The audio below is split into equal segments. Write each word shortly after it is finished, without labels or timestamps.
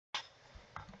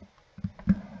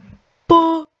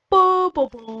Ba, ba, ba,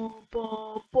 ba,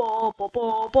 ba, ba, ba,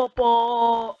 ba, ba,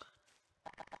 ba.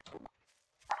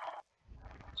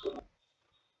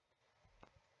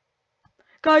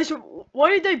 Guys, why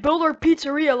did they build our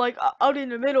pizzeria like out in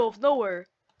the middle of nowhere?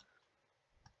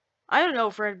 I don't know,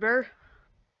 Fredbear.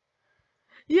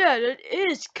 Yeah, that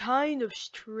is kind of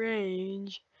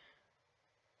strange.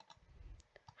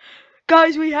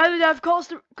 Guys, we haven't have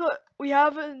we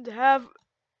haven't have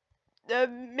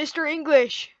Mr.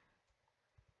 English.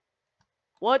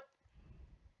 What?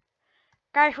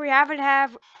 Guys, we haven't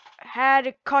have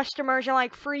had customers in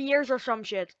like 3 years or some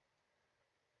shit.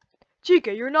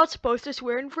 Chica, you're not supposed to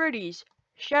swear in Freddy's.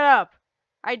 Shut up.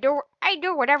 I do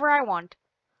whatever I want.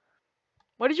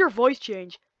 Why did your voice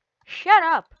change? Shut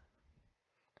up.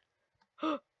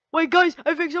 Wait, guys,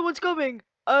 I think someone's coming.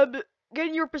 Get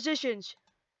in your positions.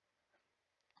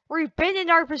 We've been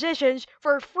in our positions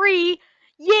for 3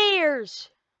 years.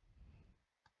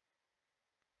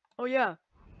 Oh yeah.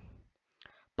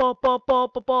 Ba ba ba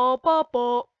ba ba ba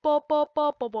ba ba ba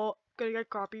ba ba ba. Gonna get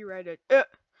copyrighted.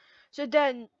 So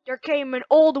then there came an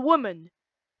old woman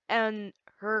and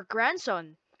her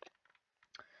grandson.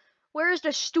 Where is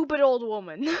the stupid old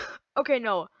woman? Okay,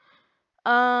 no.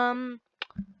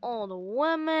 Old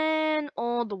woman,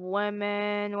 old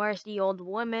woman. Where's the old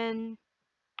woman?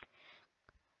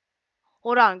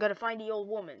 Hold on, gotta find the old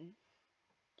woman.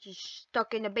 She's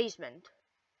stuck in the basement.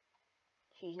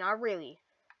 She's not really.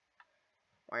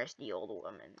 Where's the old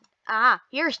woman? Ah,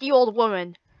 here's the old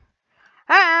woman.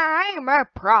 I'm a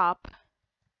prop.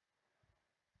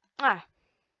 Ah,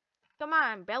 come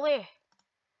on, Billy.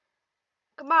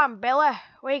 Come on, Billy.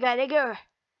 We gotta go.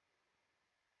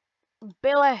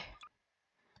 Billy.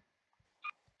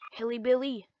 Hilly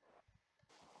Billy.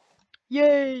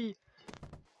 Yay!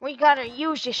 We gotta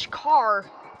use this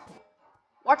car.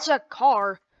 What's a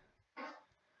car?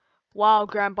 Wow,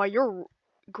 Grandpa, you're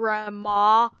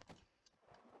Grandma.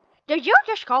 Did you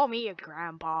just call me a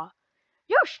grandpa?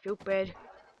 You're stupid.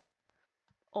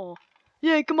 Oh.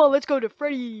 Yeah, come on, let's go to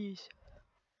Freddy's.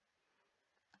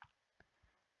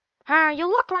 You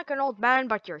look like an old man,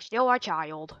 but you're still a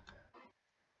child.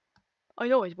 I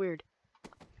know, it's weird.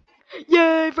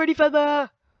 Yay, Freddy Feather!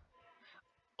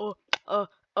 Oh,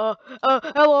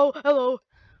 hello, hello.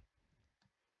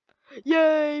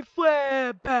 Yay,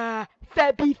 Flabba!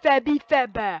 Fabby.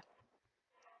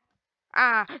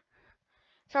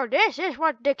 So this is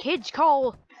what the kids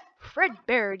call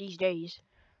Fredbear these days.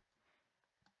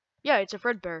 Yeah, it's a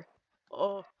Fredbear.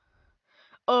 So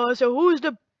who's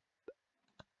the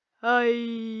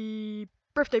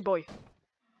birthday boy?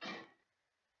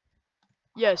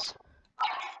 Yes.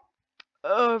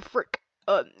 Frick.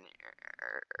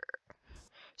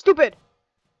 Stupid.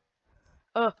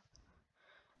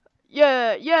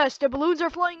 Yeah, yes, the balloons are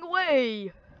flying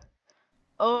away.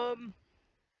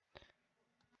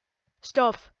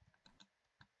 Stuff.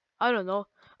 I don't know.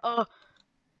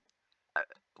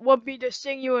 Want me to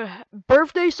sing you a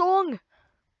birthday song?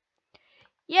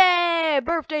 Yay,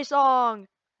 birthday song.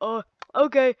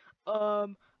 Okay.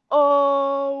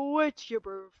 Oh, it's your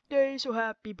birthday, so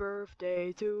happy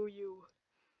birthday to you.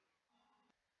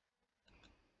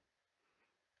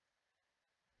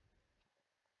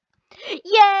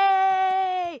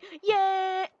 Yay!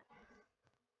 Yay!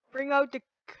 Bring out the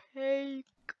cake.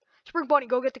 Spring Bunny,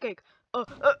 go get the cake.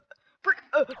 Frick,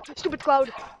 stupid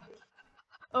cloud.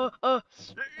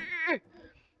 Please.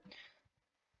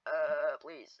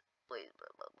 Blah,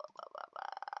 blah, blah, blah, blah, blah.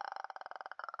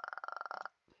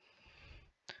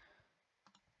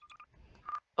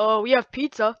 Oh, we have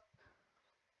pizza.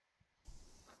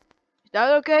 Is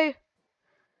that okay?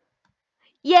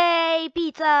 Yay,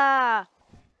 pizza!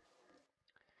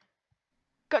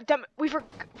 God damn it, we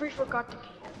forgot the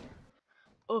can.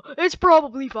 Oh, it's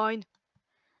probably fine.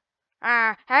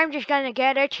 I'm just gonna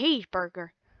get a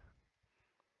cheeseburger.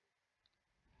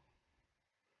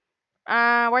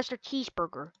 Where's the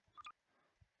cheeseburger?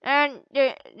 And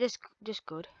this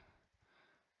good.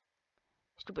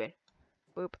 Stupid.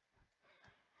 Boop.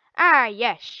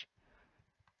 Yes.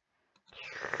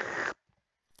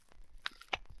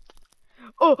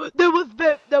 Oh,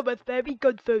 that was very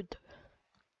good food.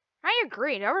 I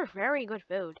agree. That was very good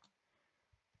food.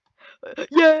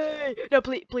 Yay! No,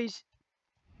 please.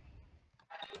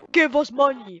 Give us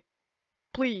money.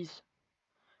 Please.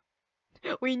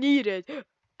 We need it.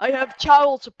 I have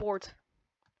child support.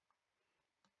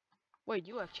 Wait,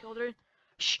 you have children?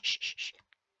 Shh.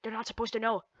 They're not supposed to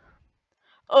know.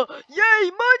 Yay,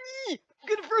 money! I'm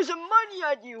gonna throw some money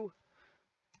at you.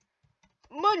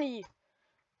 Money.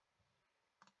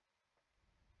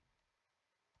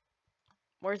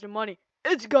 Where's the money?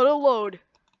 It's gotta load.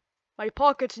 My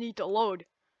pockets need to load.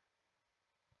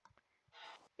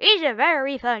 He's a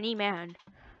very funny man.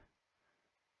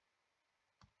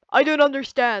 I don't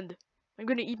understand. I'm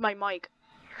gonna eat my mic.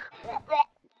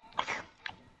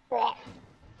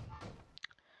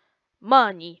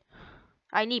 Money.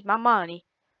 I need my money.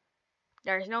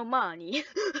 There's no money.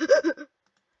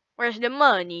 Where's the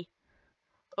money?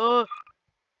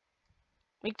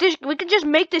 We can just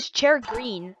make this chair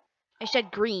green. I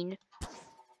said green.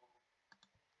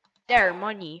 There,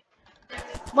 money.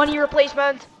 Money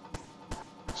replacement.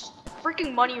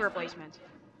 Freaking money replacement.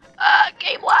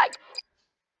 Game lag.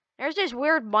 There's this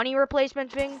weird money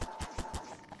replacement thing.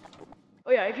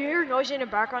 Oh yeah, if you hear noise in the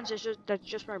background, that's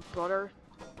just my brother.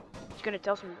 He's gonna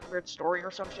tell some weird story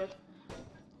or some shit.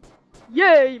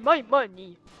 Yay, my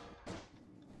money.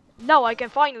 Now I can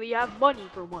finally have money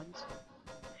for once.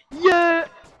 Yeah.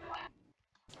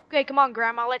 Okay, come on,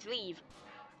 Grandma, let's leave.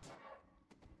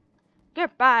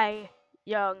 Goodbye,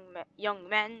 young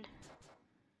men.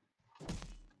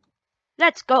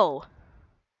 Let's go.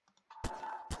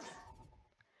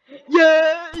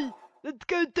 Yay! Let's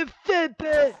go to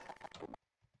Freddy.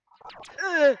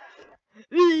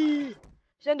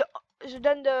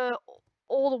 Then the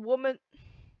old woman.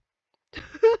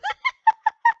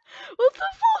 What the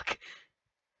fuck?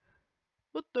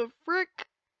 What the frick?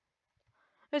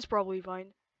 It's probably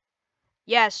fine.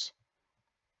 Yes.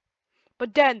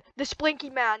 But then the Splinky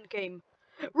man came.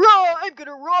 I'm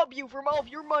gonna rob you from all of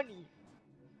your money.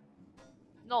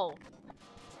 No.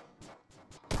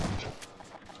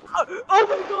 Oh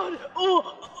my god!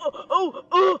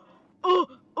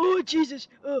 Oh Jesus!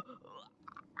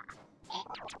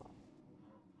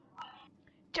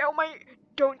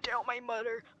 Don't tell my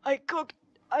mother. I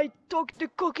took the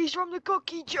cookies from the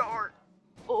cookie jar.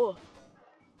 Oh.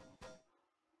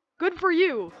 Good for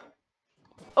you.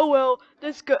 Oh well,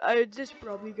 this is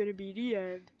probably gonna be the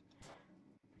end.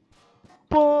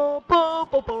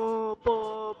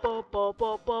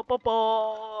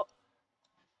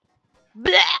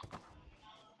 Bleh!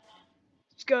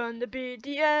 It's gonna be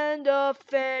the end of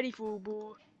Freddy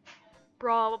Fubu.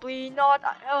 Probably not.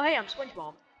 Oh hey, I'm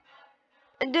SpongeBob.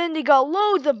 And then they got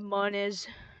loads of monies.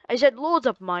 I said loads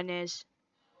of monies.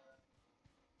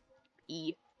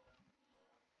 E.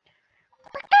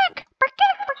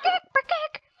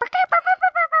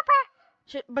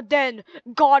 But then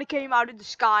God came out of the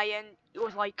sky and it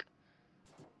was like,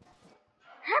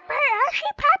 happy,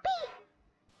 happy.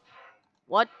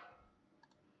 What?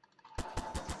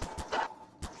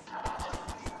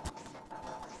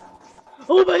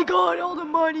 Oh my god, all the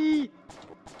money!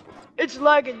 It's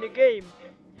lagging the game.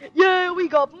 Yeah, we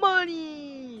got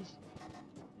monies!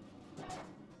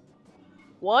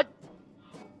 What?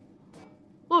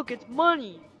 Look, it's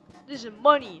money. This is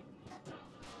money.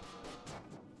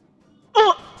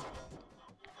 Oh!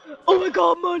 Oh my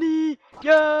god, money!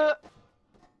 Yeah!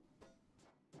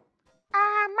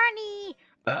 Money!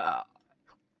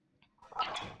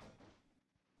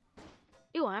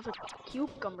 Ew, I have a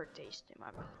cucumber taste in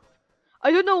my mouth.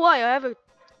 I don't know why, I have a...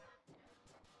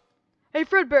 Hey,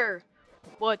 Fredbear!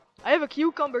 What? I have a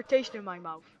cucumber taste in my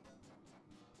mouth.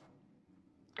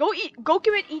 Go eat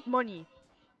money.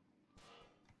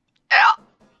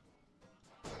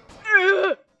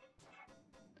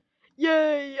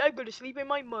 Yay, I'm gonna sleep in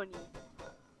my money.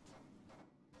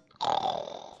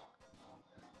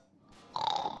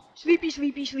 Sleepy,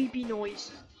 sleepy, sleepy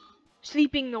noise.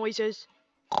 Sleeping noises.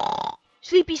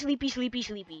 Sleepy, sleepy, sleepy,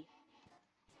 sleepy.